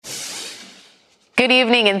Good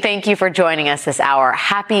evening, and thank you for joining us this hour.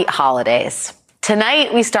 Happy holidays.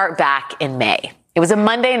 Tonight, we start back in May. It was a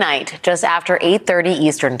Monday night, just after 8:30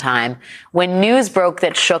 Eastern time, when news broke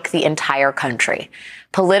that shook the entire country.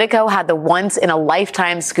 Politico had the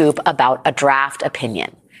once-in-a-lifetime scoop about a draft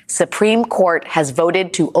opinion. Supreme Court has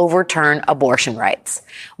voted to overturn abortion rights.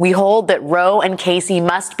 We hold that Roe and Casey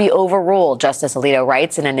must be overruled, Justice Alito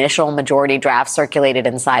writes in initial majority draft circulated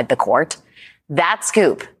inside the court. That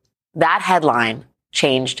scoop, that headline,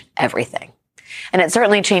 changed everything. And it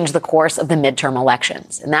certainly changed the course of the midterm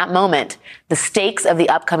elections. In that moment, the stakes of the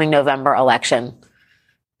upcoming November election,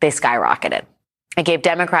 they skyrocketed. It gave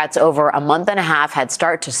Democrats over a month and a half head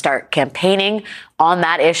start to start campaigning on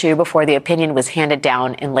that issue before the opinion was handed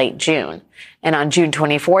down in late June. And on June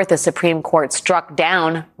 24th, the Supreme Court struck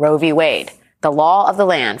down Roe v. Wade, the law of the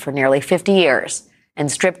land for nearly 50 years, and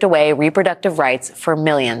stripped away reproductive rights for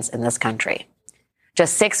millions in this country.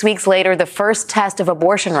 Just 6 weeks later, the first test of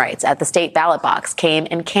abortion rights at the state ballot box came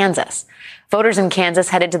in Kansas. Voters in Kansas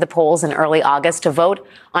headed to the polls in early August to vote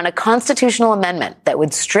on a constitutional amendment that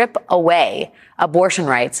would strip away abortion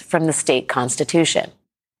rights from the state constitution.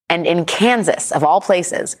 And in Kansas, of all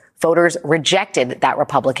places, voters rejected that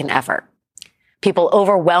Republican effort. People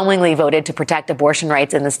overwhelmingly voted to protect abortion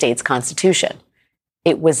rights in the state's constitution.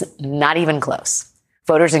 It was not even close.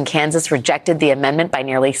 Voters in Kansas rejected the amendment by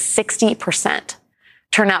nearly 60%.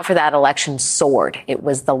 Turnout for that election soared. It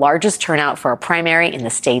was the largest turnout for a primary in the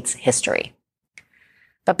state's history.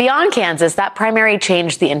 But beyond Kansas, that primary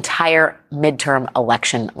changed the entire midterm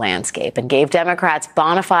election landscape and gave Democrats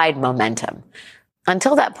bona fide momentum.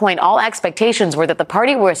 Until that point, all expectations were that the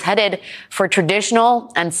party was headed for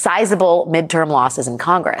traditional and sizable midterm losses in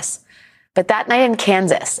Congress. But that night in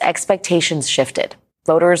Kansas, expectations shifted.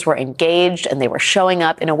 Voters were engaged and they were showing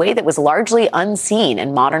up in a way that was largely unseen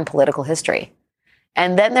in modern political history.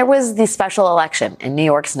 And then there was the special election in New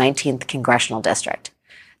York's 19th congressional district.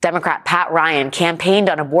 Democrat Pat Ryan campaigned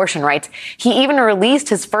on abortion rights. He even released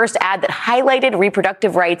his first ad that highlighted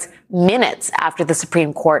reproductive rights minutes after the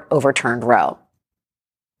Supreme Court overturned Roe.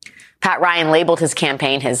 Pat Ryan labeled his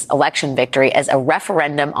campaign, his election victory, as a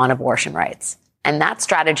referendum on abortion rights. And that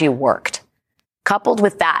strategy worked. Coupled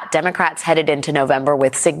with that, Democrats headed into November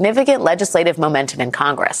with significant legislative momentum in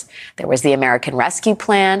Congress. There was the American Rescue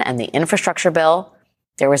Plan and the infrastructure bill.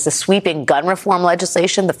 There was the sweeping gun reform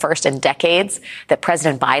legislation, the first in decades, that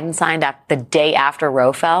President Biden signed the day after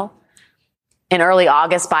Roe fell. In early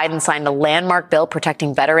August, Biden signed a landmark bill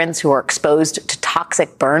protecting veterans who are exposed to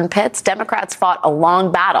toxic burn pits. Democrats fought a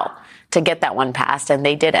long battle to get that one passed, and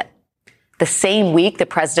they did it. The same week, the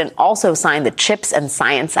president also signed the CHIPS and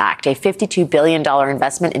Science Act, a $52 billion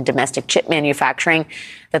investment in domestic chip manufacturing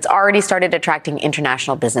that's already started attracting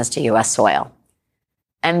international business to U.S. soil.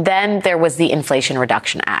 And then there was the Inflation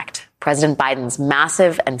Reduction Act, President Biden's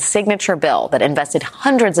massive and signature bill that invested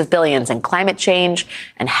hundreds of billions in climate change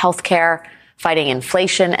and health care, fighting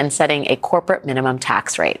inflation and setting a corporate minimum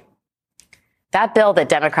tax rate. That bill that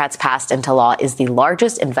Democrats passed into law is the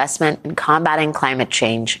largest investment in combating climate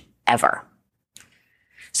change ever.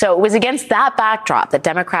 So it was against that backdrop that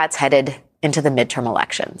Democrats headed into the midterm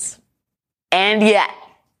elections. And yet,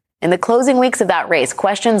 in the closing weeks of that race,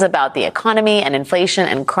 questions about the economy and inflation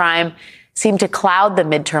and crime seemed to cloud the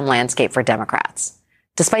midterm landscape for Democrats.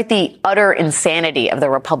 Despite the utter insanity of the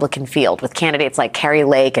Republican field with candidates like Kari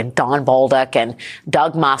Lake and Don Bolduc and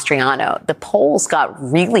Doug Mastriano, the polls got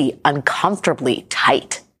really uncomfortably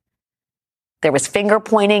tight. There was finger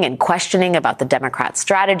pointing and questioning about the Democrat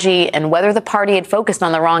strategy and whether the party had focused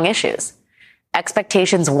on the wrong issues.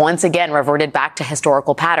 Expectations once again reverted back to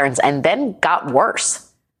historical patterns and then got worse.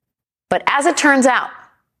 But as it turns out,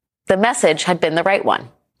 the message had been the right one.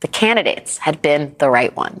 The candidates had been the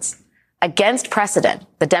right ones. Against precedent,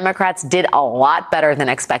 the Democrats did a lot better than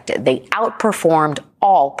expected. They outperformed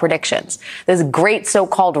all predictions. This great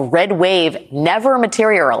so-called red wave never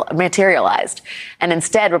materialized. And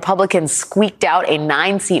instead, Republicans squeaked out a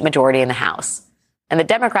 9-seat majority in the House. And the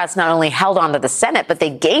Democrats not only held on to the Senate, but they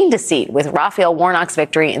gained a seat with Raphael Warnock's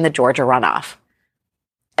victory in the Georgia runoff.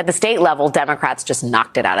 At the state level, Democrats just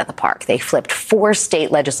knocked it out of the park. They flipped 4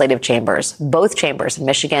 state legislative chambers, both chambers in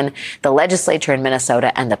Michigan, the legislature in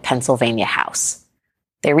Minnesota, and the Pennsylvania House.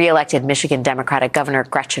 They reelected Michigan Democratic Governor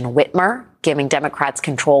Gretchen Whitmer, giving Democrats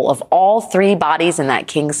control of all 3 bodies in that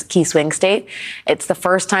key swing state. It's the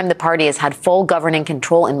first time the party has had full governing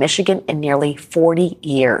control in Michigan in nearly 40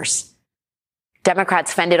 years.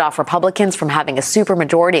 Democrats fended off Republicans from having a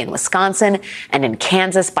supermajority in Wisconsin and in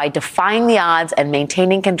Kansas by defying the odds and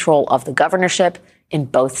maintaining control of the governorship in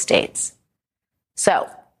both states. So,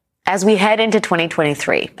 as we head into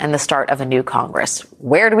 2023 and the start of a new Congress,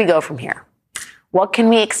 where do we go from here? What can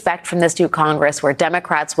we expect from this new Congress where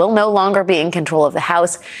Democrats will no longer be in control of the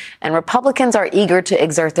House and Republicans are eager to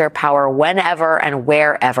exert their power whenever and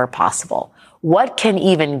wherever possible? What can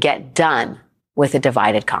even get done with a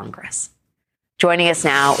divided Congress? Joining us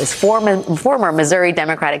now is former Missouri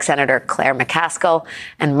Democratic Senator Claire McCaskill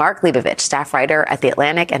and Mark Leibovich, staff writer at The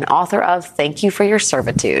Atlantic and author of Thank You for Your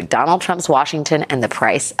Servitude, Donald Trump's Washington and the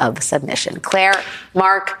Price of Submission. Claire,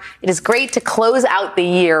 Mark, it is great to close out the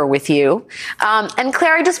year with you. And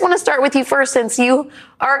Claire, I just want to start with you first, since you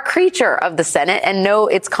are a creature of the Senate and know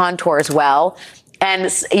its contours well,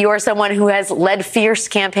 and you are someone who has led fierce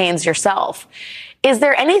campaigns yourself. Is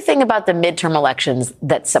there anything about the midterm elections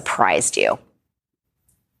that surprised you?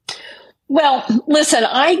 Well, listen,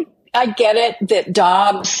 I get it that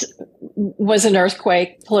Dobbs was an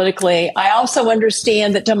earthquake politically. I also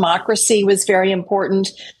understand that democracy was very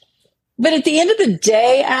important. But at the end of the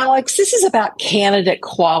day, Alex, this is about candidate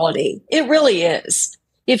quality. It really is.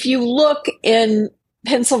 If you look in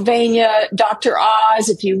Pennsylvania, Dr. Oz,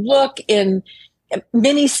 if you look in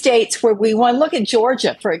many states where we won, look at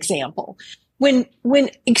Georgia, for example. When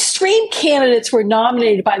extreme candidates were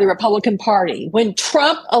nominated by the Republican Party, when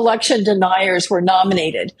Trump election deniers were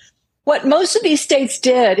nominated, what most of these states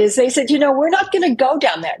did is they said, we're not going to go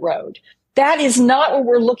down that road. That is not what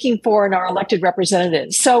we're looking for in our elected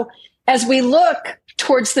representatives. So as we look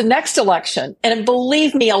towards the next election, and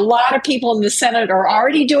believe me, a lot of people in the Senate are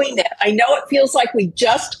already doing that. I know it feels like we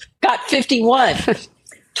just got 51.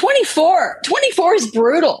 24 is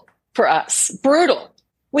brutal for us, brutal.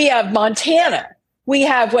 We have Montana. We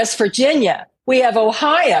have West Virginia. We have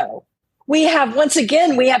Ohio. We have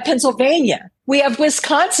Pennsylvania. We have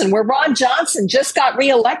Wisconsin, where Ron Johnson just got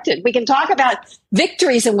reelected. We can talk about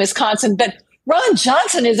victories in Wisconsin, but Ron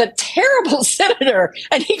Johnson is a terrible senator,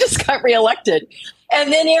 and he just got reelected.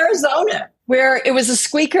 And then Arizona, where it was a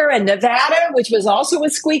squeaker, and Nevada, which was also a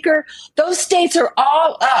squeaker. Those states are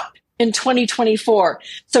all up in 2024.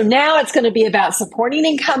 So now it's going to be about supporting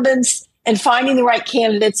incumbents and finding the right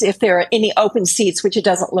candidates if there are any open seats, which it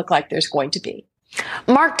doesn't look like there's going to be.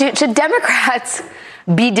 Mark, should Democrats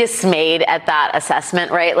be dismayed at that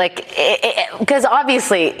assessment, right? Like, because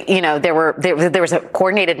obviously, there was a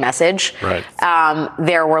coordinated message. Right.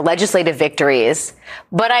 There were legislative victories.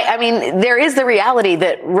 But I mean, there is the reality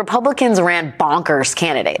that Republicans ran bonkers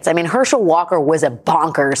candidates. I mean, Herschel Walker was a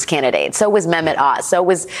bonkers candidate. So was Mehmet Oz. So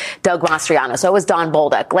was Doug Mastriano. So was Don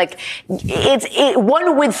Bolduc. Like,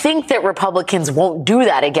 one would think that Republicans won't do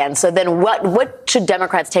that again. So then what should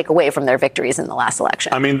Democrats take away from their victories in the last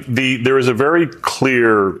election? I mean, there is a very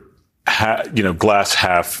clear, glass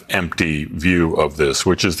half empty view of this,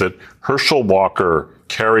 which is that Herschel Walker,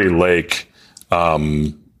 Kari Lake,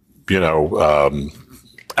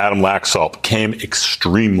 Adam Laxalt came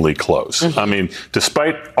extremely close. Mm-hmm. I mean,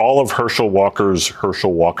 despite all of Herschel Walker's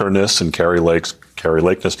Herschel Walkerness and Kari Lake's Kari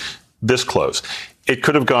Lakeness, this close. It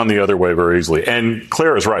could have gone the other way very easily. And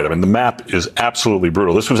Claire is right. I mean, the map is absolutely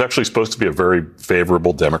brutal. This was actually supposed to be a very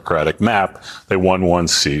favorable Democratic map. They won one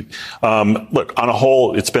seat. Look, on a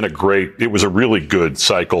whole, it was a really good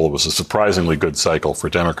cycle. It was a surprisingly good cycle for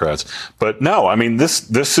Democrats. But no, I mean,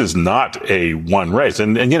 this is not a one race.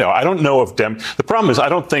 And I don't know if the problem is I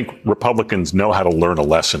don't think Republicans know how to learn a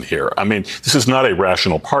lesson here. I mean, this is not a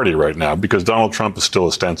rational party right now because Donald Trump is still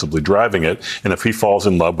ostensibly driving it. And if he falls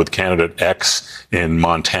in love with candidate X in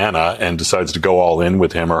Montana and decides to go all in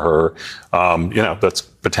with him or her, that's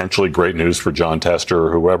potentially great news for John Tester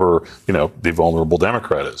or whoever, the vulnerable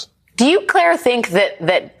Democrat is. Do you, Claire, think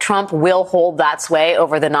that Trump will hold that sway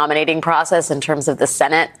over the nominating process in terms of the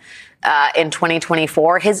Senate in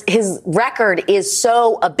 2024? His record is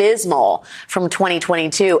so abysmal from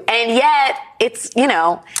 2022, and yet it's,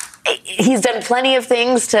 he's done plenty of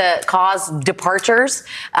things to cause departures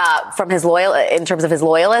from in terms of his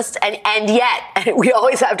loyalists, and yet we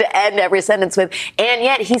always have to end every sentence with, and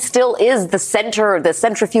yet he still is the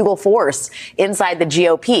centrifugal force inside the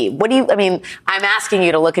GOP. I'm asking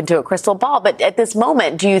you to look into a crystal ball, but at this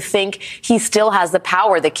moment, do you think he still has the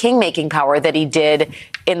power, the king-making power that he did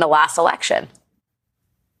in the last election?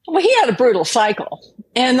 Well, he had a brutal cycle,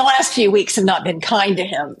 and the last few weeks have not been kind to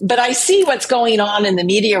him. But I see what's going on in the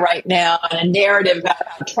media right now, and a narrative about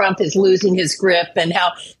how Trump is losing his grip and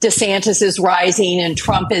how DeSantis is rising and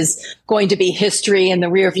Trump is going to be history in the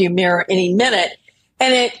rearview mirror any minute.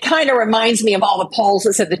 And it kind of reminds me of all the polls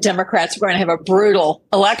that said the Democrats were going to have a brutal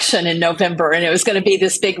election in November, and it was going to be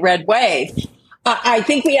this big red wave. I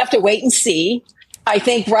think we have to wait and see. I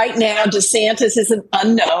think right now DeSantis is an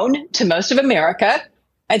unknown to most of America.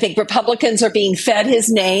 I think Republicans are being fed his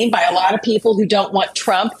name by a lot of people who don't want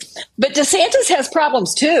Trump. But DeSantis has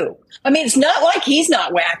problems, too. I mean, it's not like he's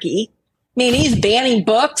not wacky. mean, he's banning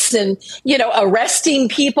books and, arresting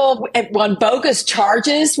people on bogus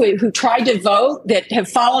charges who tried to vote that have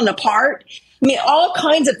fallen apart. I mean, all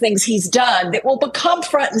kinds of things he's done that will become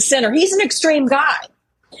front and center. He's an extreme guy.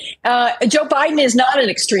 Joe Biden is not an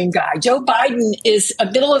extreme guy. Joe Biden is a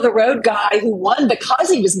middle of the road guy who won because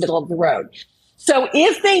he was middle of the road. So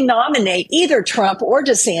if they nominate either Trump or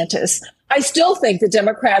DeSantis, I still think the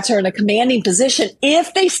Democrats are in a commanding position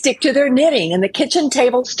if they stick to their knitting and the kitchen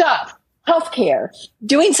table stuff. Healthcare,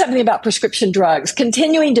 doing something about prescription drugs,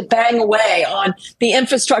 continuing to bang away on the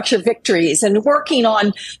infrastructure victories and working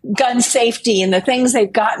on gun safety and the things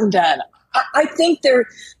they've gotten done. I think they're,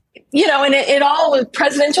 and it all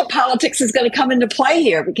presidential politics is going to come into play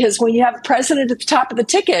here, because when you have a president at the top of the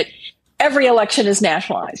ticket, every election is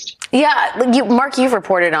nationalized. Yeah, Mark, you've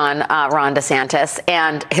reported on Ron DeSantis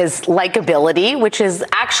and his likability, which is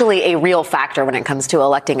actually a real factor when it comes to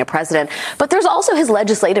electing a president. But there's also his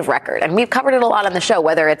legislative record, and we've covered it a lot on the show,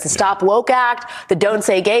 whether it's the Stop Woke Act, the Don't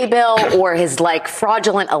Say Gay bill, or his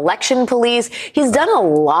fraudulent election police. He's done a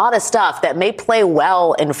lot of stuff that may play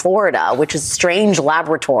well in Florida, which is a strange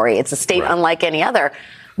laboratory. It's a state unlike any other.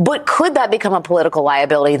 But could that become a political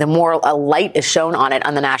liability the more a light is shown on it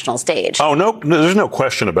on the national stage? Oh, no, there's no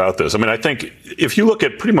question about this. I mean, I think if you look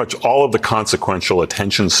at pretty much all of the consequential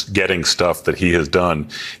attention-getting stuff that he has done,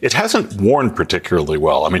 it hasn't worn particularly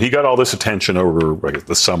well. I mean, he got all this attention over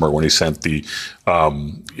the summer when he sent the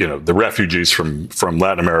refugees from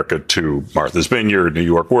Latin America to Martha's Vineyard, New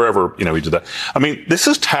York, wherever, he did that. I mean, this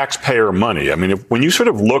is taxpayer money. I mean, when you sort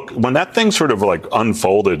of look, when that thing sort of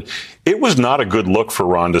unfolded, it was not a good look for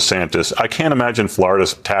Ron DeSantis. I can't imagine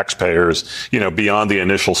Florida's taxpayers, beyond the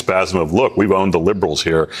initial spasm of, look, we've owned the liberals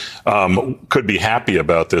here, could be happy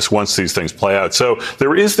about this once these things play out. So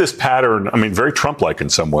there is this pattern, I mean, very Trump-like in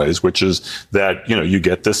some ways, which is that, you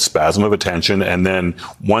get this spasm of attention, and then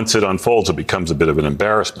once it unfolds, it becomes a bit of an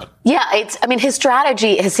embarrassment. Yeah, his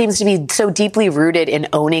strategy seems to be so deeply rooted in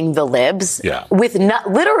owning the libs with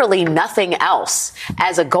literally nothing else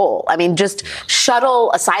as a goal. I mean, just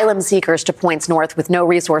shuttle asylum seekers to points north with no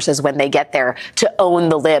resources when they get there, to own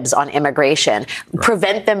the libs on immigration,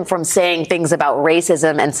 prevent them from saying things about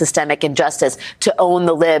racism and systemic injustice, to own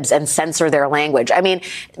the libs and censor their language. I mean,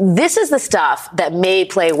 this is the stuff that may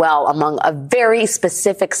play well among a very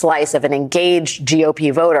specific slice of an engaged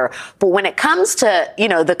GOP voter. But when it comes to,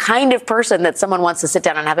 the kind of person that someone wants to sit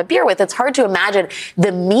down and have a beer with, it's hard to imagine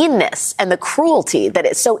the meanness and the cruelty that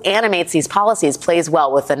it so animates these policies plays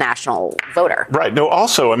well with the national voter. Right. No,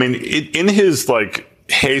 also, I mean, in his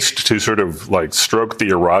haste to sort of stroke the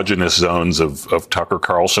erogenous zones of Tucker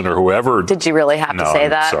Carlson or whoever. Did you really have to say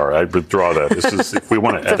that? Sorry, I withdraw that. This is, if we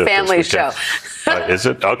want to edit this. It's a family show. Is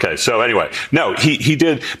it? Okay. So anyway, no, he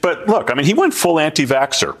did. But look, I mean, he went full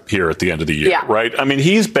anti-vaxxer here at the end of the year, right? I mean,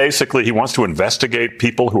 he wants to investigate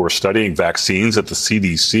people who are studying vaccines at the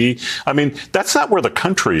CDC. I mean, that's not where the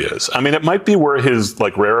country is. I mean, it might be where his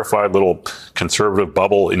rarefied little conservative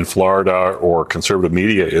bubble in Florida or conservative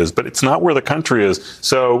media is, but it's not where the country is.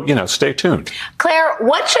 So, stay tuned. Claire,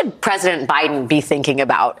 what should President Biden be thinking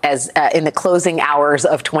about as in the closing hours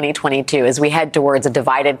of 2022 as we head towards a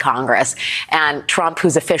divided Congress and Trump,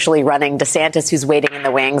 who's officially running, DeSantis, who's waiting in the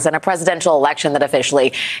wings, and a presidential election that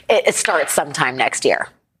officially it starts sometime next year?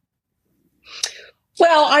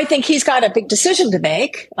 Well, I think he's got a big decision to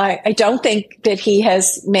make. I don't think that he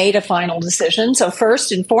has made a final decision. So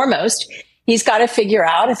first and foremost, he's got to figure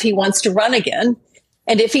out if he wants to run again.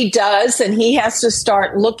 And if he does, then he has to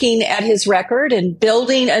start looking at his record and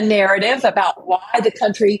building a narrative about why the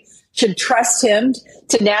country should trust him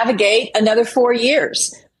to navigate another 4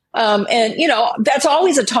 years. That's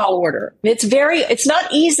always a tall order. It's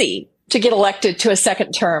not easy to get elected to a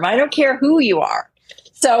second term. I don't care who you are.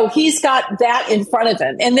 So he's got that in front of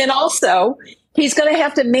him. And then also he's going to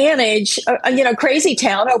have to manage, crazy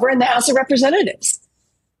town over in the House of Representatives.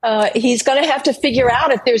 He's going to have to figure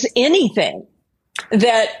out if there's anything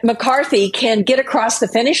that McCarthy can get across the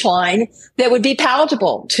finish line that would be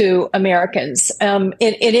palatable to Americans. And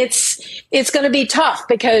it's going to be tough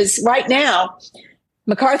because right now,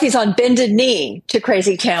 McCarthy's on bended knee to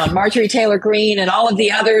crazy town, Marjorie Taylor Greene and all of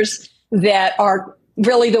the others that are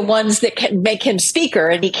really the ones that can make him speaker,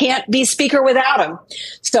 and he can't be speaker without him.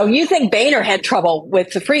 So you think Boehner had trouble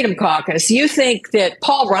with the Freedom Caucus. You think that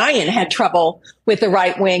Paul Ryan had trouble with the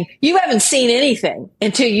right wing. You haven't seen anything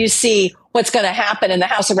until you see what's going to happen in the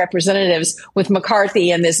House of Representatives with McCarthy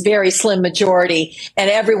and this very slim majority and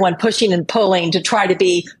everyone pushing and pulling to try to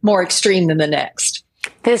be more extreme than the next.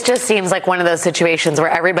 This just seems like one of those situations where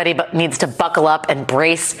everybody needs to buckle up and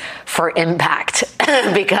brace for impact.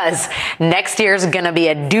 because next year's going to be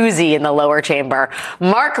a doozy in the lower chamber.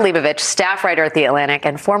 Mark Leibovich, staff writer at The Atlantic,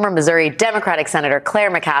 and former Missouri Democratic Senator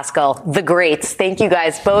Claire McCaskill, the greats. Thank you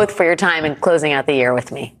guys both for your time in closing out the year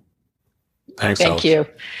with me. Thanks, Thank Alex. you.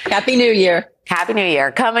 Happy New Year. Happy New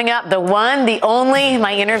Year. Coming up, the one, the only,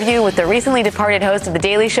 my interview with the recently departed host of The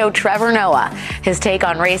Daily Show, Trevor Noah. His take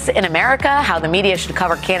on race in America, how the media should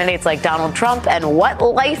cover candidates like Donald Trump, and what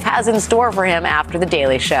life has in store for him after The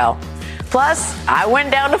Daily Show. Plus, I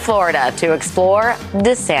went down to Florida to explore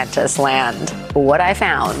DeSantis land. What I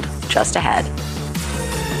found just ahead.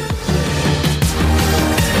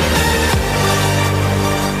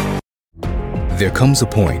 There comes a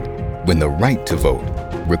point when the right to vote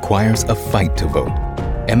requires a fight to vote.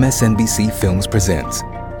 MSNBC Films presents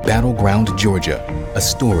Battleground Georgia, a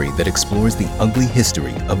story that explores the ugly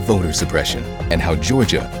history of voter suppression and how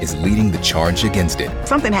Georgia is leading the charge against it.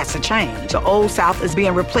 Something has to change. The old South is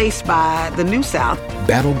being replaced by the new South.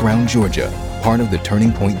 Battleground Georgia, part of the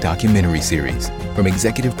Turning Point documentary series from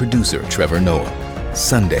executive producer Trevor Noah.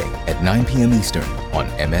 Sunday at 9 p.m. Eastern on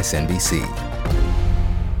MSNBC.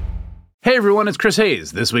 Hey everyone, it's Chris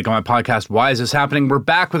Hayes. This week on my podcast, Why Is This Happening? We're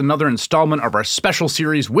back with another installment of our special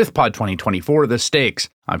series with Pod 2024, The Stakes.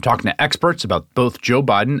 I'm talking to experts about both Joe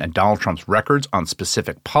Biden and Donald Trump's records on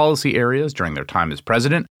specific policy areas during their time as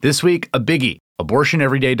president. This week, a biggie.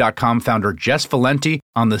 AbortionEveryday.com founder Jess Valenti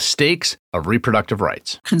on the stakes of reproductive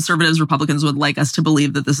rights. Conservatives, Republicans would like us to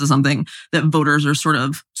believe that this is something that voters are sort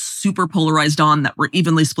of super polarized on, that we're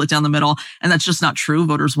evenly split down the middle. And that's just not true.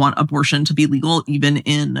 Voters want abortion to be legal, even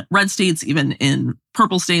in red states, even in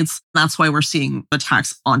purple states. That's why we're seeing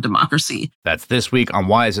attacks on democracy. That's this week on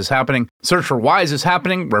Why Is This Happening? Search for Why Is This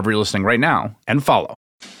Happening wherever you're listening right now and follow.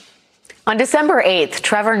 On December 8th,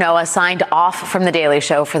 Trevor Noah signed off from The Daily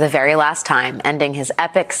Show for the very last time, ending his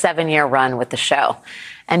epic 7-year run with the show.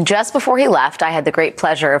 And just before he left, I had the great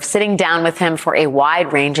pleasure of sitting down with him for a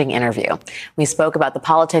wide-ranging interview. We spoke about the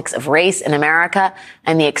politics of race in America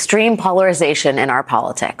and the extreme polarization in our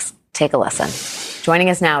politics. Take a listen.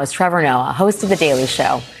 Joining us now is Trevor Noah, host of The Daily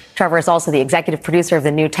Show. Trevor is also the executive producer of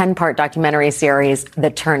the new 10-part documentary series,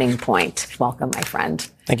 The Turning Point. Welcome, my friend.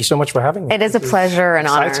 Thank you so much for having me. It is a pleasure and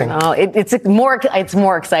exciting. honor. Oh, it's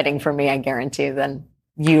more exciting for me, I guarantee, than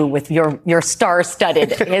you with your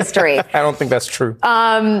star-studded history. I don't think that's true.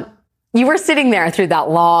 You were sitting there through that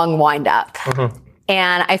long wind-up,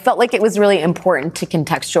 and I felt like it was really important to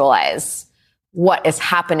contextualize what is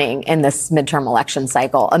happening in this midterm election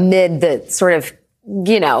cycle amid the sort of,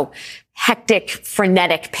 hectic,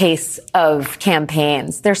 frenetic pace of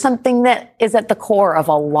campaigns. There's something that is at the core of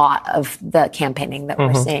a lot of the campaigning that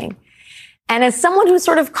we're seeing. And as someone who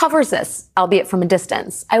sort of covers this, albeit from a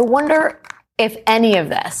distance, I wonder if any of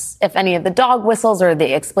the dog whistles or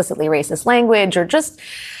the explicitly racist language or just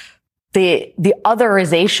the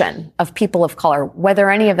otherization of people of color,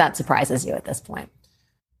 whether any of that surprises you at this point.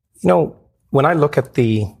 When I look at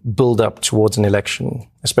the build-up towards an election,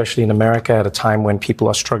 especially in America at a time when people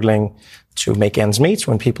are struggling to make ends meet,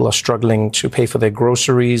 when people are struggling to pay for their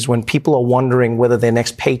groceries, when people are wondering whether their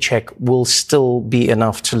next paycheck will still be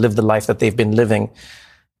enough to live the life that they've been living,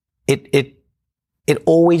 it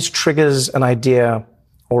always triggers an idea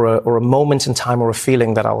or a moment in time or a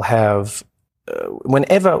feeling that I'll have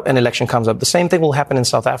whenever an election comes up. The same thing will happen in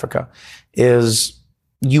South Africa, is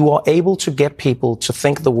you are able to get people to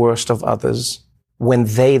think the worst of others when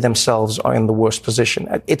they themselves are in the worst position.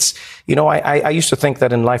 It's, I used to think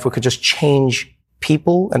that in life we could just change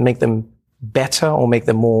people and make them better or make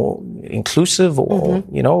them more inclusive or,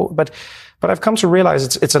 but I've come to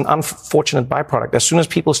realize it's an unfortunate byproduct. As soon as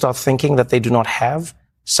people start thinking that they do not have,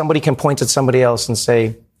 somebody can point at somebody else and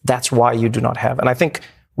say, that's why you do not have. And I think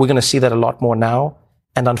we're going to see that a lot more now.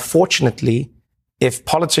 And unfortunately, if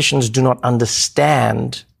politicians do not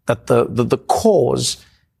understand that the cause,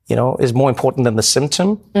 is more important than the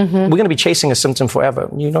symptom, we're going to be chasing a symptom forever.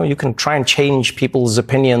 You can try and change people's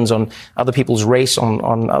opinions on other people's race,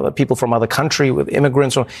 on other people from other country, with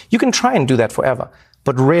immigrants. You can try and do that forever.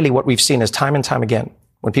 But really what we've seen is time and time again,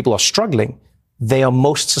 when people are struggling, they are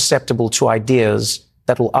most susceptible to ideas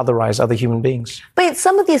that will otherize other human beings. But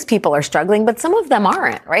some of these people are struggling, but some of them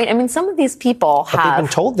aren't, right? I mean, some of these people But they've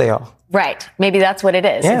been told they are. Right. Maybe that's what it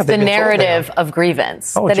is. Yeah, it's the narrative of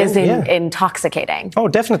grievance that is intoxicating. Oh,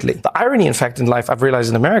 definitely. The irony, in fact, in life, I've realized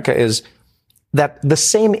in America, is that the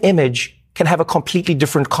same image can have a completely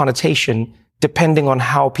different connotation depending on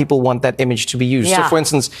how people want that image to be used. Yeah. So, for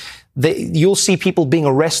instance, you'll see people being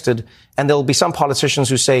arrested, and there'll be some politicians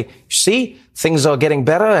who say, see, things are getting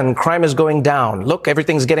better and crime is going down. Look,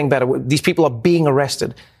 everything's getting better. These people are being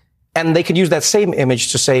arrested. And they could use that same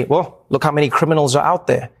image to say, well, look how many criminals are out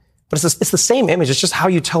there. But it's the same image. It's just how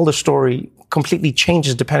you tell the story completely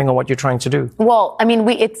changes depending on what you're trying to do. Well, I mean,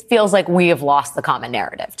 it feels like we have lost the common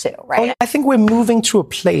narrative too, right? I think we're moving to a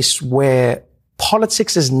place where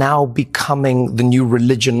politics is now becoming the new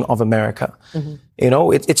religion of America. Mm-hmm. You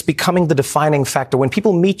know, it's becoming the defining factor. When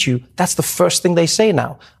people meet you, that's the first thing they say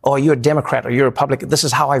now. Oh, you're a Democrat or you're a Republican. This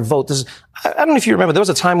is how I vote. I don't know if you remember, there was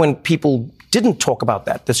a time when people didn't talk about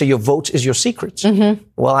that. They say your vote is your secret. Mm-hmm.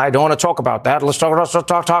 Well, I don't want to talk about that. Let's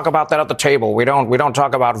talk about that at the table. We don't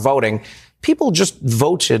talk about voting. People just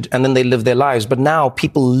voted and then they lived their lives. But now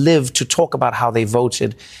people live to talk about how they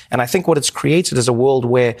voted. And I think what it's created is a world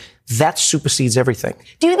where that supersedes everything.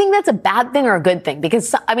 Do you think that's a bad thing or a good thing?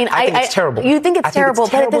 Because, I mean, I think it's terrible. You think it's terrible,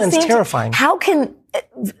 but at the same time, terrifying. How can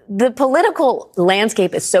the political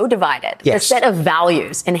landscape is so divided? Yes. The set of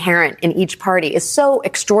values inherent in each party is so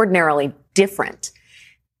extraordinarily different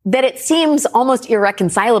that it seems almost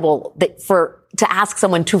irreconcilable to ask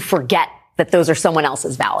someone to forget that those are someone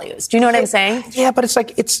else's values. Do you know what I'm saying? Yeah, but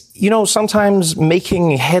sometimes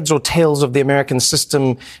making heads or tails of the American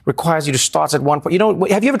system requires you to start at one point.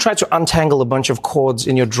 Have you ever tried to untangle a bunch of cords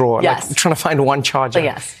in your drawer? Yes. Like trying to find one charger?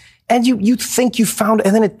 Yes. And you think you found it,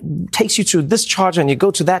 and then it takes you to this charger and you go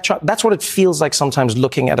to that charger. That's what it feels like sometimes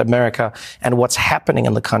looking at America and what's happening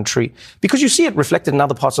in the country. Because you see it reflected in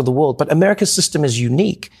other parts of the world, but America's system is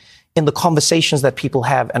unique in the conversations that people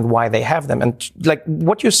have and why they have them. And like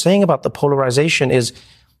what you're saying about the polarization is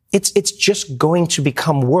it's just going to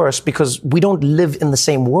become worse because we don't live in the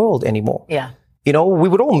same world anymore. Yeah. We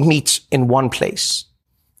would all meet in one place,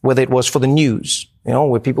 whether it was for the news,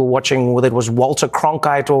 where people watching, whether it was Walter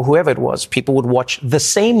Cronkite or whoever it was, people would watch the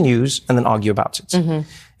same news and then argue about it.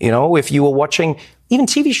 Mm-hmm. If you were watching even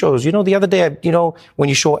TV shows, the other day, when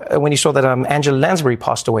you saw that Angela Lansbury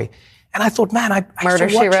passed away, and I thought, man, I Murder,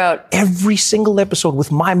 She Wrote every single episode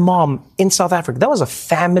with my mom in South Africa. That was a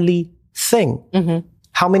family thing. Mm-hmm.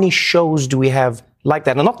 How many shows do we have like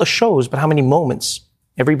that? And not the shows, but how many moments?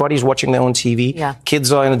 Everybody's watching their own TV. Yeah.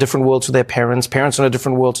 Kids are in a different world to their parents. Parents are in a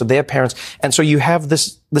different world to their parents. And so you have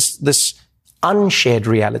this unshared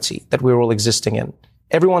reality that we're all existing in.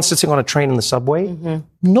 Everyone's sitting on a train in the subway. Mm-hmm.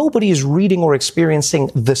 Nobody is reading or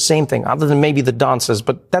experiencing the same thing, other than maybe the dancers,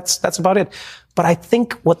 but that's about it. But I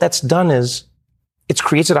think what that's done is it's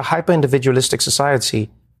created a hyper-individualistic society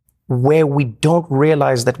where we don't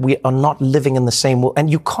realize that we are not living in the same world. And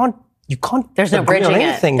you can't There's no bridging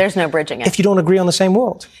it. There's no bridging it. If you don't agree on the same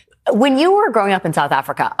world. When you were growing up in South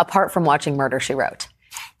Africa, apart from watching Murder, She Wrote,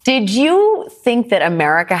 did you think that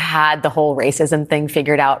America had the whole racism thing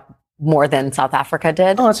figured out more than South Africa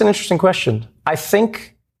did? Oh, that's an interesting question. I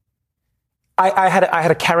think I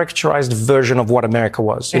had a characterized version of what America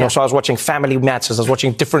was. So I was watching Family Matters, I was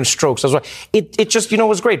watching Different Strokes. It just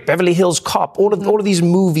was great. Beverly Hills Cop. All of these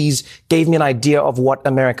movies gave me an idea of what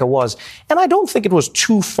America was. And I don't think it was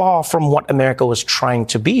too far from what America was trying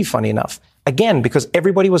to be, funny enough. Again, because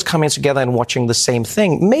everybody was coming together and watching the same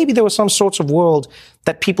thing. Maybe there was some sorts of world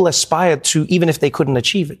that people aspired to, even if they couldn't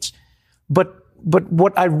achieve it. But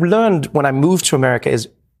what I learned when I moved to America is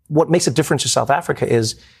what makes it different to South Africa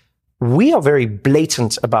is we are very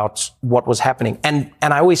blatant about what was happening. And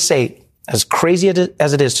I always say, as crazy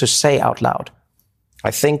as it is to say out loud, I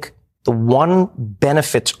think the one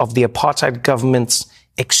benefit of the apartheid government's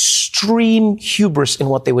extreme hubris in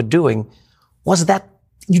what they were doing was that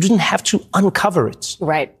you didn't have to uncover it.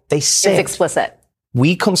 Right. They said, it's explicit.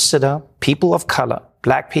 We consider people of color,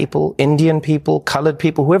 black people, Indian people, colored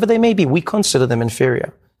people, whoever they may be, we consider them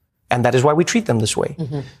inferior. And that is why we treat them this way.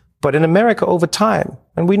 Mm-hmm. But in America, over time,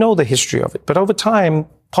 and we know the history of it, but over time,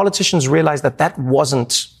 politicians realized that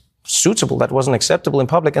wasn't suitable, that wasn't acceptable in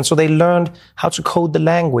public. And so they learned how to code the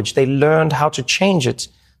language. They learned how to change it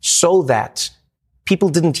so that people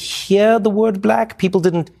didn't hear the word black, people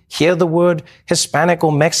didn't hear the word Hispanic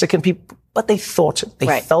or Mexican people, but they thought it,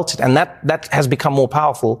 they felt it. And that has become more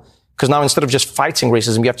powerful. Because now instead of just fighting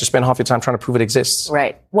racism, you have to spend half your time trying to prove it exists.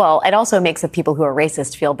 Right. Well, it also makes the people who are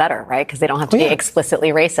racist feel better, right? Because they don't have to be explicitly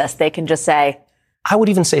racist. They can just say... I would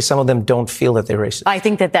even say some of them don't feel that they're racist. I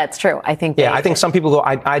think that's true. I think some people go,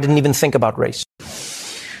 I didn't even think about race.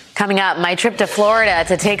 Coming up, my trip to Florida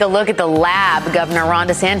to take a look at the lab Governor Ron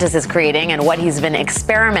DeSantis is creating and what he's been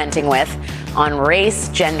experimenting with on race,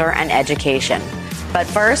 gender, and education. But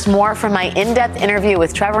first, more from my in-depth interview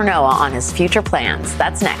with Trevor Noah on his future plans.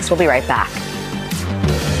 That's next. We'll be right back.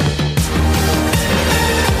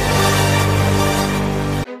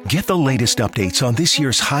 Get the latest updates on this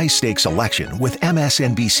year's high-stakes election with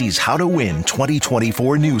MSNBC's How to Win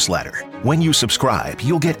 2024 newsletter. When you subscribe,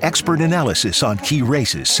 you'll get expert analysis on key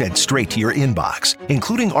races sent straight to your inbox,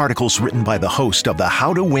 including articles written by the host of the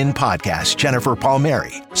How to Win podcast, Jennifer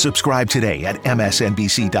Palmieri. Subscribe today at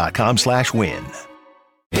msnbc.com/win.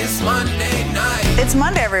 It's Monday night. It's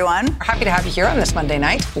Monday, everyone. We're happy to have you here on this Monday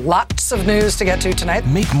night. Lots of news to get to tonight.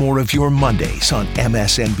 Make more of your Mondays on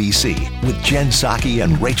MSNBC with Jen Psaki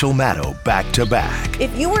and Rachel Maddow back to back.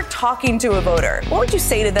 If you were talking to a voter, what would you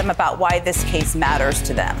say to them about why this case matters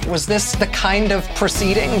to them? Was this the kind of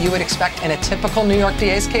proceeding you would expect in a typical New York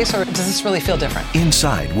DA's case, or does this really feel different?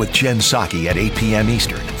 Inside with Jen Psaki at 8 p.m.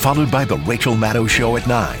 Eastern, followed by The Rachel Maddow Show at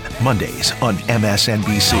 9, Mondays on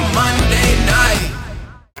MSNBC. Monday night.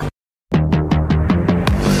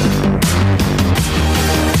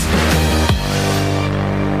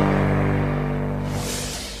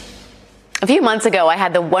 A few months ago, I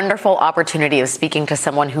had the wonderful opportunity of speaking to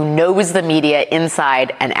someone who knows the media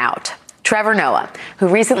inside and out. Trevor Noah, who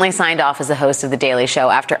recently signed off as the host of The Daily Show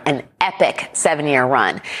after an epic 7-year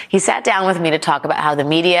run. He sat down with me to talk about how the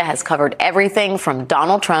media has covered everything from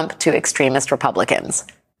Donald Trump to extremist Republicans.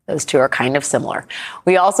 Those two are kind of similar.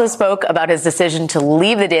 We also spoke about his decision to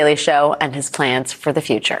leave The Daily Show and his plans for the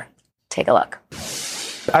future. Take a look.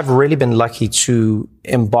 I've really been lucky to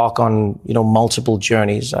embark on, multiple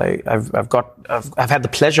journeys. I've had the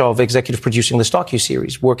pleasure of executive producing this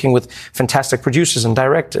docuseries, working with fantastic producers and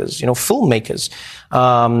directors, filmmakers.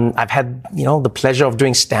 I've had, the pleasure of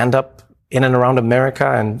doing stand-up in and around America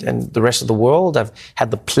and the rest of the world. I've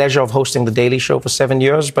had the pleasure of hosting The Daily Show for 7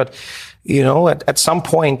 years, but at some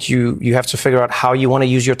point you have to figure out how you want to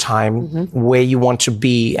use your time, where you want to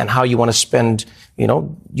be, and how you want to spend,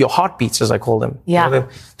 your heartbeats, as I call them. Yeah.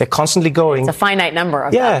 They're constantly going. It's a finite number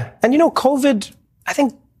of them. Yeah. And I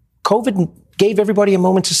think COVID gave everybody a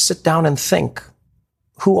moment to sit down and think,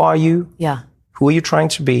 who are you? Yeah. Who are you trying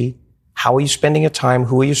to be? How are you spending your time?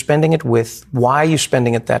 Who are you spending it with? Why are you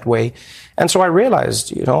spending it that way? And so I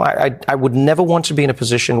realized, I would never want to be in a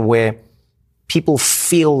position where people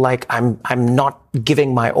feel like I'm not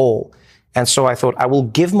giving my all. And so I thought I will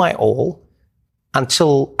give my all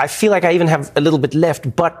until I feel like I even have a little bit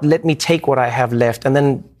left, but let me take what I have left and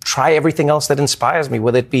then try everything else that inspires me,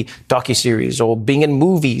 whether it be docuseries or being in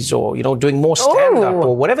movies or, doing more stand-up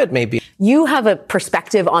or whatever it may be. You have a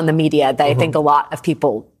perspective on the media that I think a lot of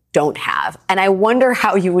people don't have. And I wonder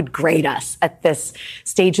how you would grade us at this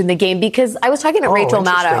stage in the game, because I was talking to Rachel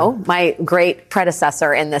Maddow, my great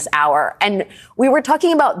predecessor in this hour, and we were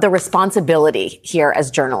talking about the responsibility here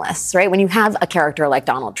as journalists, right? When you have a character like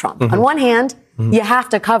Donald Trump, on one hand, you have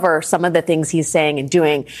to cover some of the things he's saying and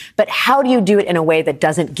doing, but how do you do it in a way that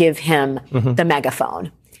doesn't give him the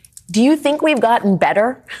megaphone? Do you think we've gotten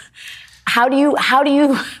better? What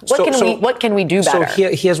can we do better?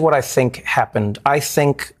 So here's what I think happened. I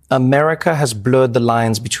think America has blurred the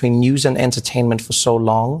lines between news and entertainment for so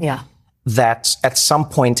long that at some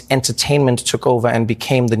point entertainment took over and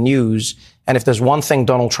became the news. And if there's one thing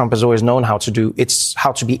Donald Trump has always known how to do, it's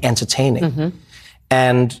how to be entertaining.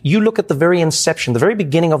 And you look at the very inception, the very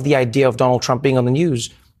beginning of the idea of Donald Trump being on the news.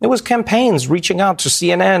 There was campaigns reaching out to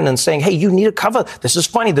CNN and saying, hey, you need a cover. This is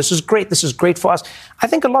funny. This is great. This is great for us. I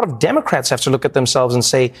think a lot of Democrats have to look at themselves and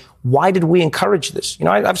say, why did we encourage this?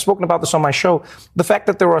 I've spoken about this on my show. The fact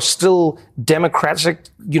that there are still Democratic,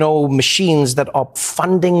 machines that are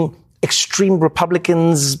funding extreme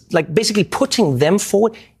Republicans, like basically putting them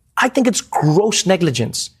forward. I think it's gross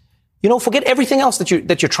negligence. Forget everything else that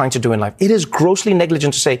you're trying to do in life. It is grossly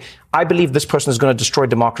negligent to say, I believe this person is going to destroy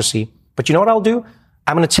democracy. But you know what I'll do?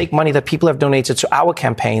 I'm going to take money that people have donated to our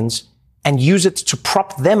campaigns and use it to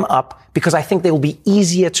prop them up because I think they will be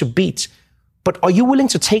easier to beat. But are you willing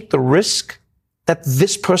to take the risk that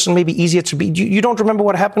this person may be easier to beat? You don't remember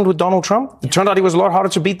what happened with Donald Trump? It turned out he was a lot harder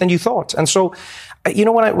to beat than you thought. And so,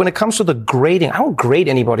 when it comes to the grading, I don't grade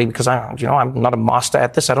anybody because I'm not a master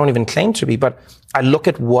at this. I don't even claim to be, but I look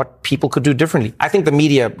at what people could do differently. I think the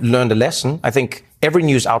media learned a lesson. I think every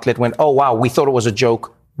news outlet went, oh, wow, we thought it was a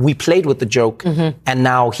joke. We played with the joke, and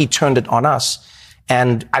now he turned it on us.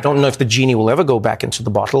 And I don't know if the genie will ever go back into the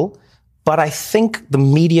bottle, but I think the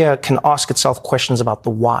media can ask itself questions about the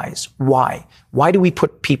whys. Why? Why do we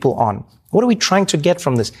put people on? What are we trying to get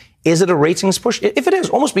from this? Is it a ratings push? If it is,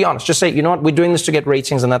 almost be honest. Just say, you know what, we're doing this to get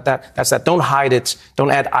ratings, and that's that. Don't hide it.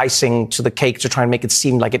 Don't add icing to the cake to try and make it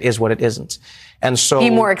seem like it is what it isn't. And so be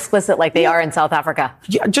more explicit like they are in South Africa.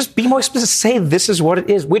 Yeah, just be more explicit. Say this is what it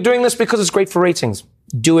is. We're doing this because it's great for ratings.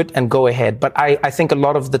 Do it and go ahead. But I think a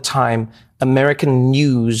lot of the time, American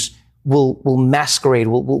news will masquerade,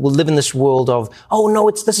 will live in this world of, oh no,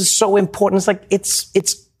 this is so important. It's like,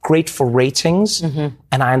 it's great for ratings, and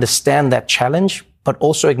I understand that challenge, but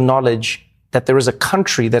also acknowledge that there is a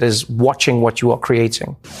country that is watching what you are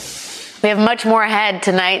creating. We have much more ahead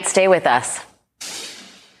tonight. Stay with us.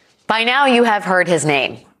 By now, you have heard his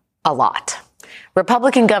name a lot.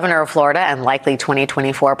 Republican governor of Florida and likely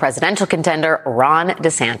 2024 presidential contender Ron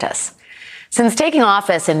DeSantis. Since taking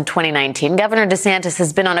office in 2019, Governor DeSantis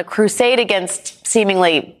has been on a crusade against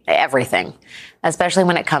seemingly everything, especially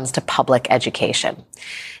when it comes to public education.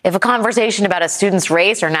 If a conversation about a student's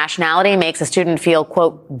race or nationality makes a student feel,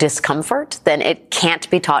 quote, discomfort, then it can't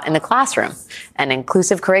be taught in the classroom. An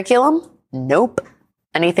inclusive curriculum? Nope.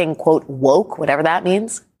 Anything, quote, woke, whatever that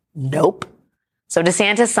means? Nope. So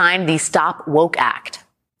DeSantis signed the Stop Woke Act.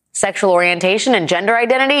 Sexual orientation and gender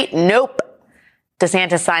identity? Nope.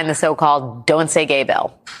 DeSantis signed the so-called Don't Say Gay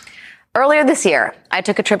bill. Earlier this year, I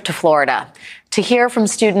took a trip to Florida to hear from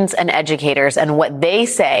students and educators and what they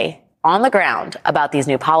say on the ground about these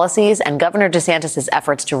new policies and Governor DeSantis'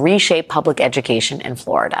 efforts to reshape public education in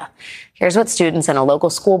Florida. Here's what students and a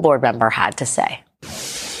local school board member had to say.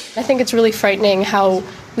 I think it's really frightening how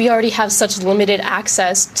we already have such limited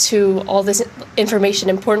access to all this information,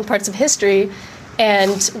 important parts of history,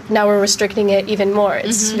 and now we're restricting it even more.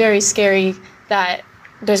 It's very scary that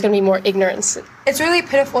there's going to be more ignorance. It's really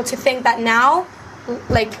pitiful to think that now,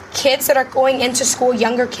 like, kids that are going into school,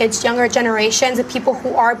 younger kids, younger generations, the people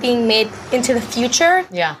who are being made into the future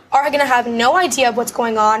are going to have no idea of what's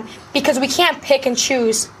going on because we can't pick and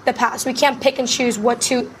choose the past. We can't pick and choose what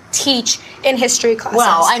to teach in history classes.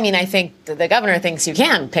 Well, I mean, I think the governor thinks you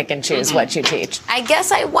can pick and choose what you teach. I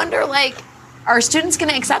guess I wonder, like, are students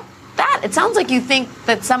going to accept that? It sounds like you think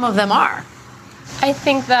that some of them are. I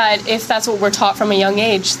think that if that's what we're taught from a young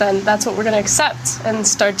age, then that's what we're going to accept and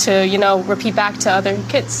start to, repeat back to other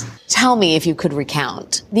kids. Tell me, if you could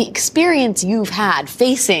recount the experience you've had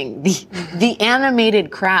facing the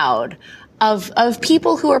animated crowd of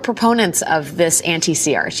people who are proponents of this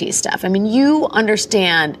anti-CRT stuff. I mean, you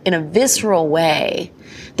understand in a visceral way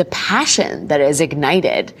the passion that is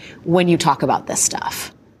ignited when you talk about this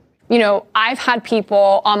stuff. I've had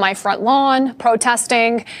people on my front lawn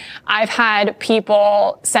protesting. I've had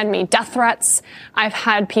people send me death threats. I've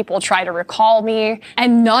had people try to recall me.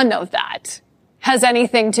 And none of that has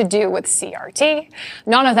anything to do with CRT.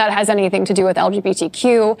 None of that has anything to do with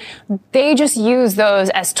LGBTQ. They just use those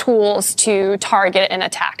as tools to target and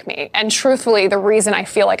attack me. And truthfully, the reason I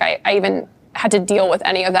feel like I even had to deal with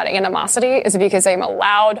any of that animosity is because I'm a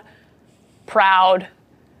loud, proud,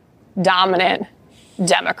 dominant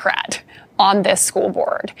Democrat on this school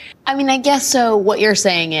board. I mean, I guess so. What you're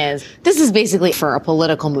saying is this is basically for a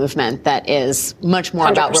political movement that is much more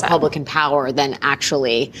 100%. About Republican power than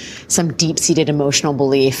actually some deep-seated emotional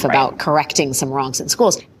belief about correcting some wrongs in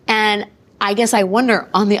schools. And I guess I wonder,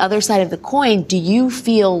 on the other side of the coin, do you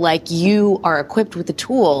feel like you are equipped with the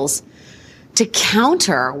tools to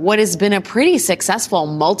counter what has been a pretty successful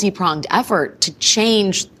multi-pronged effort to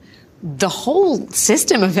change the whole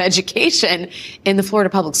system of education in the Florida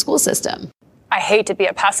public school system? I hate to be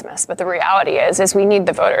a pessimist, but the reality is we need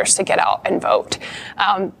the voters to get out and vote.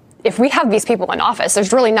 If we have these people in office,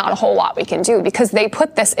 there's really not a whole lot we can do because they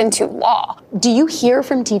put this into law. Do you hear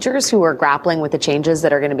from teachers who are grappling with the changes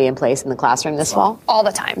that are going to be in place in the classroom this fall? All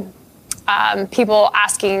the time. People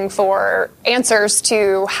asking for answers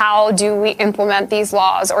to how do we implement these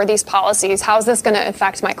laws or these policies? How is this going to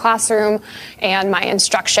affect my classroom and my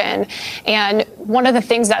instruction? And one of the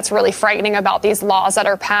things that's really frightening about these laws that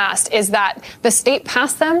are passed is that the state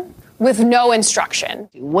passed them with no instruction.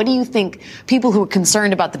 What do you think people who are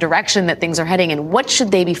concerned about the direction that things are heading in, what should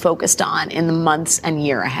they be focused on in the months and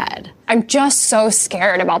year ahead? I'm just so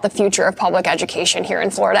scared about the future of public education here in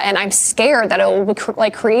Florida, and I'm scared that it will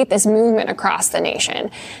create this movement across the nation.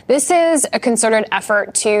 This is a concerted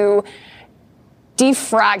effort to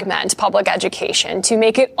defragment public education, to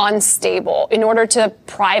make it unstable in order to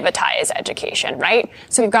privatize education, right?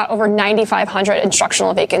 So we've got over 9,500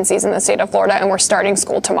 instructional vacancies in the state of Florida, and we're starting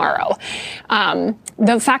school tomorrow.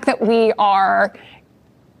 The fact that we are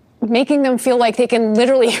making them feel like they can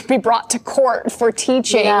literally be brought to court for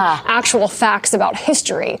teaching actual facts about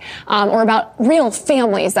history or about real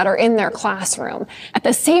families that are in their classroom. At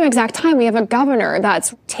the same exact time, we have a governor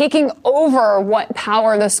that's taking over what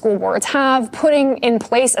power the school boards have, putting in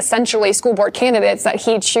place essentially school board candidates that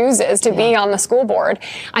he chooses to be on the school board.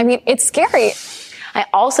 I mean, it's scary. I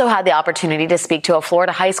also had the opportunity to speak to a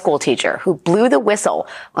Florida high school teacher who blew the whistle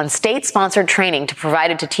on state-sponsored training to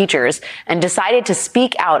provide it to teachers and decided to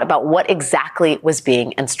speak out about what exactly was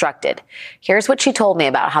being instructed. Here's what she told me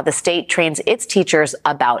about how the state trains its teachers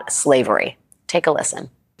about slavery. Take a listen.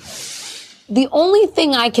 The only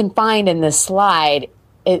thing I can find in this slide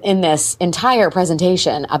in this entire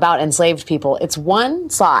presentation about enslaved people, it's one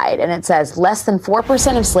slide, and it says less than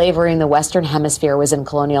 4% of slavery in the Western Hemisphere was in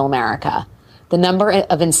colonial America. The number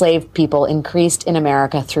of enslaved people increased in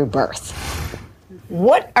America through birth.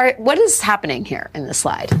 What is happening here in this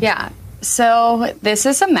slide? Yeah. So this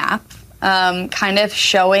is a map kind of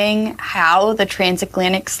showing how the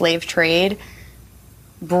transatlantic slave trade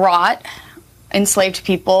brought enslaved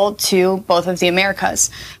people to both of the Americas.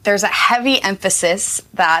 There's a heavy emphasis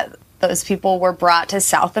that those people were brought to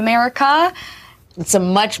South America. It's a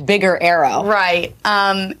much bigger arrow. Right.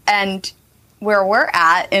 And where we're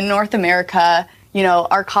at in North America, you know,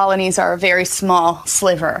 our colonies are a very small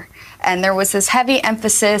sliver. And there was this heavy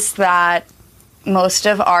emphasis that most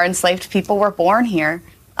of our enslaved people were born here,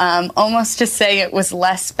 almost to say it was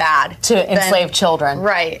less bad. To enslave children.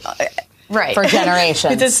 Right. Right. For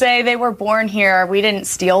generations. To say they were born here, we didn't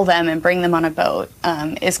steal them and bring them on a boat,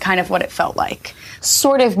 is kind of what it felt like.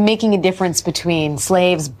 Sort of making a difference between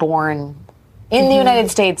slaves born in the United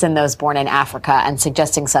States and those born in Africa, and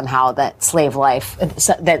suggesting somehow that slave life,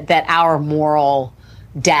 that our moral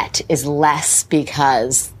debt is less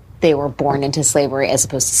because they were born into slavery as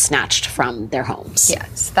opposed to snatched from their homes.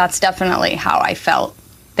 Yes, that's definitely how I felt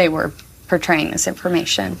they were portraying this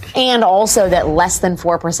information. And also that less than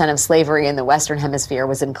 4% of slavery in the Western Hemisphere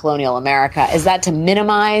was in colonial America. Is that to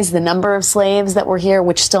minimize the number of slaves that were here,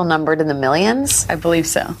 which still numbered in the millions? I believe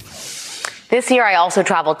so. This year, I also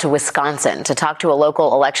traveled to Wisconsin to talk to a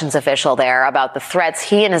local elections official there about the threats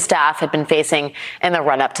he and his staff had been facing in the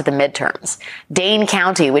run-up to the midterms. Dane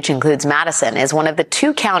County, which includes Madison, is one of the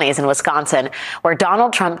 2 counties in Wisconsin where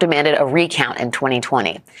Donald Trump demanded a recount in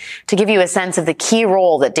 2020. To give you a sense of the key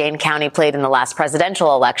role that Dane County played in the last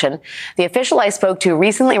presidential election, the official I spoke to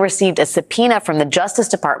recently received a subpoena from the Justice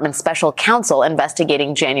Department's special counsel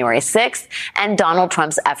investigating January 6th and Donald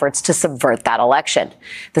Trump's efforts to subvert that election.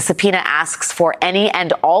 The subpoena asks for any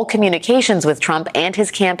and all communications with Trump and his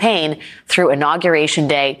campaign through Inauguration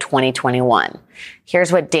Day 2021.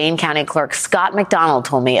 Here's what Dane County Clerk Scott McDonald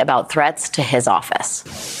told me about threats to his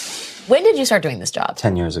office. When did you start doing this job?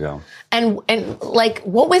 10 years ago. And like,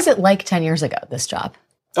 what was it like 10 years ago, this job?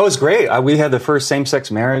 Oh, it was great. We had the first same-sex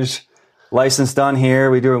marriage license done here.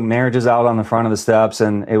 We do marriages out on the front of the steps,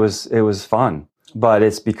 and it was fun. But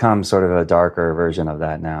it's become sort of a darker version of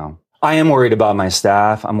that now. I am worried about my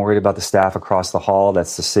staff. I'm worried about the staff across the hall.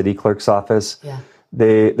 That's the city clerk's office. Yeah.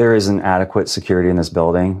 There isn't adequate security in this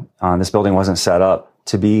building. This building wasn't set up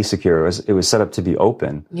to be secure. It was set up to be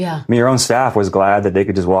open. Yeah. I mean, your own staff was glad that they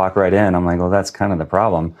could just walk right in. I'm like, well, that's kind of the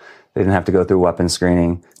problem. They didn't have to go through weapons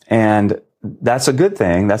screening. And that's a good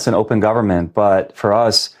thing. That's an open government. But for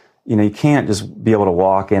us, you know, you can't just be able to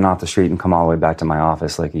walk in off the street and come all the way back to my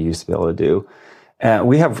office like you used to be able to do.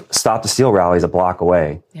 We have Stop the Steal rallies a block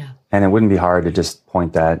away. Yeah. And it wouldn't be hard to just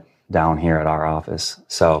point that down here at our office.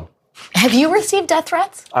 So, have you received death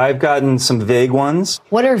threats? I've gotten some vague ones.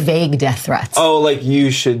 What are vague death threats? Oh, like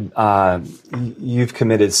you should, you've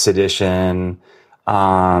committed sedition. You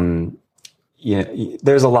know,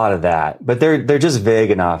 there's a lot of that, but they're just vague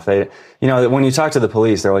enough. They, you know, when you talk to the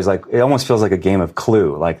police, they're always like, it almost feels like a game of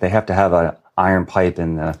Clue. Like they have to have an iron pipe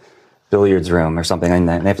in the billiards room or something, and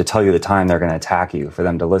they have to tell you the time they're going to attack you for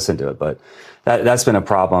them to listen to it. But that's been a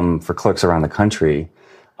problem for clerks around the country.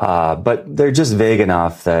 But they're just vague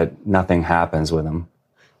enough that nothing happens with them.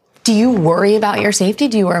 Do you worry about your safety?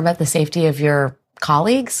 Do you worry about the safety of your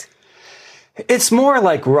colleagues? It's more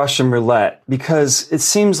like Russian roulette, because it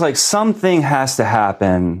seems like something has to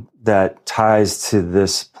happen that ties to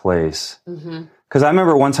this place. Because I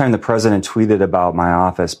remember one time the president tweeted about my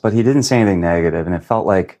office, but he didn't say anything negative, and it felt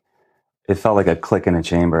like a click in a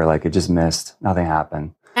chamber, like it just missed. Nothing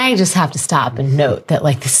happened. I just have to stop and note that,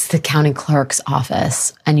 like, this is the county clerk's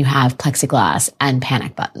office, and you have plexiglass and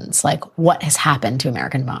panic buttons. Like, what has happened to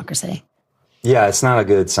American democracy? Yeah, it's not a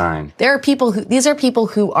good sign. These are people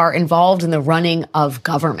who are involved in the running of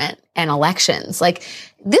government and elections. Like,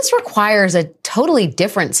 this requires a totally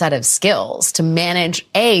different set of skills to manage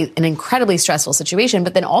an incredibly stressful situation,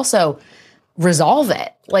 but then also resolve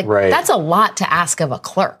it. Like, That's a lot to ask of a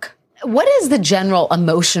clerk. What is the general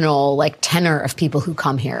emotional, like, tenor of people who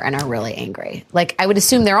come here and are really angry? Like, I would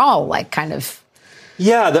assume they're all, like, kind of...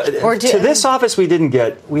 Yeah, to this office we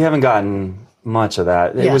haven't gotten much of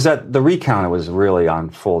that. It was at the recount, it was really on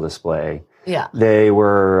full display. Yeah. They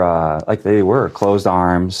were closed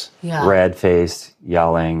arms, red-faced,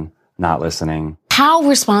 yelling, not listening. How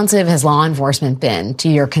responsive has law enforcement been to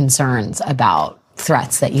your concerns about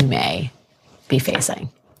threats that you may be facing?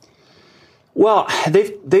 Well,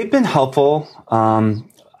 they've been helpful.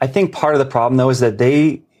 I think part of the problem, though, is that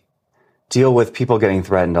they deal with people getting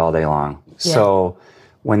threatened all day long. Yeah. So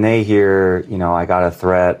when they hear, I got a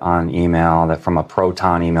threat on email that from a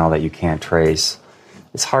Proton email that you can't trace,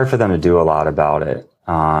 it's hard for them to do a lot about it.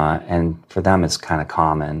 And for them, it's kind of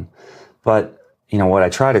common. But, what I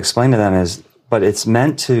try to explain to them is, but it's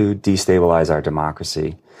meant to destabilize our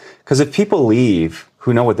democracy. Because if people leave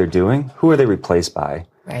who know what they're doing, who are they replaced by?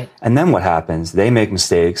 Right. And then what happens? They make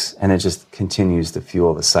mistakes, and it just continues to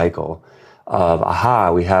fuel the cycle of,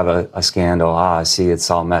 we have a scandal. See, it's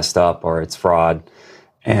all messed up, or it's fraud.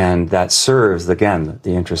 And that serves, again,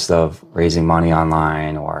 the interest of raising money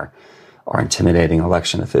online or intimidating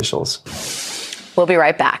election officials. We'll be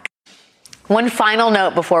right back. One final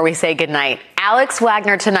note before we say goodnight. Alex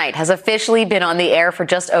Wagner Tonight has officially been on the air for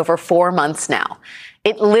just over 4 months now.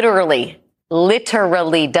 It literally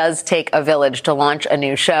does take a village to launch a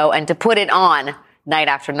new show and to put it on night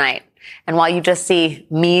after night. And while you just see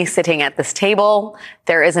me sitting at this table,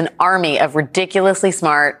 there is an army of ridiculously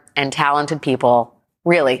smart and talented people,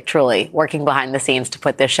 really, truly, working behind the scenes to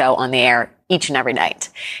put this show on the air each and every night.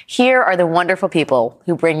 Here are the wonderful people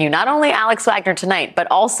who bring you not only Alex Wagner Tonight, but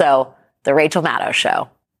also The Rachel Maddow Show.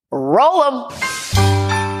 Roll 'em!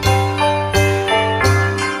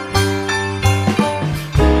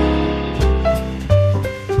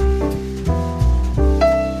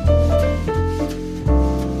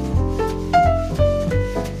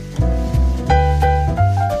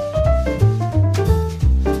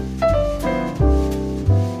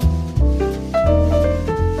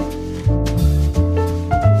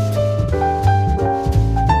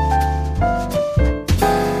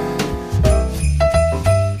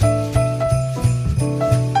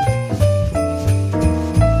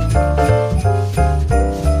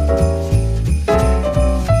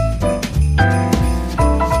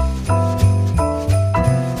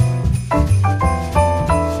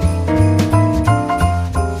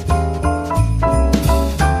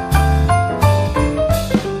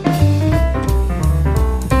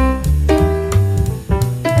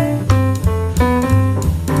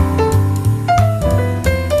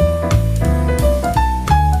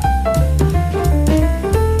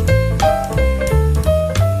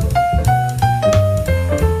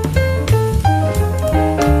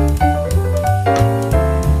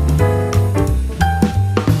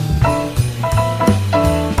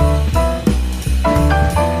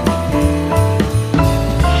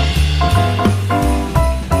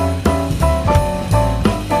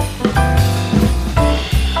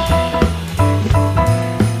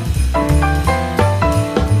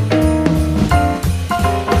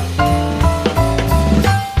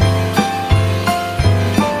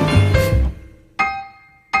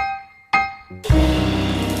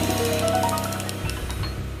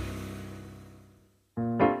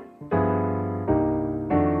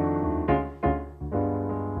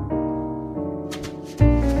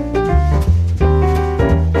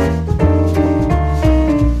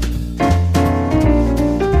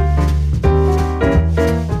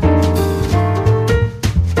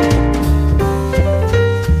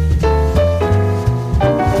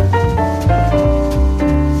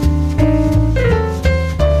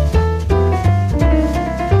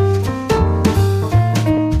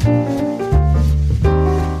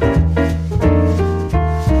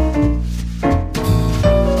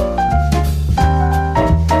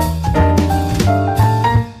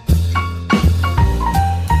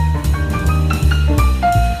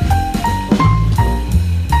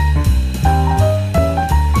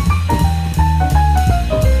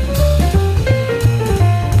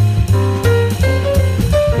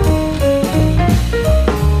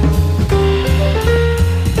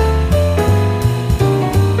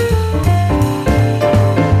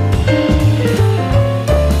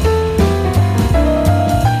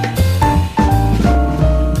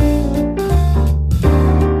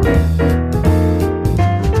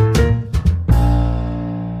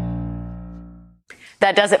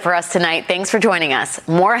 That does it for us tonight. Thanks for joining us.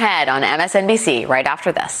 More ahead on MSNBC right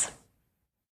after this.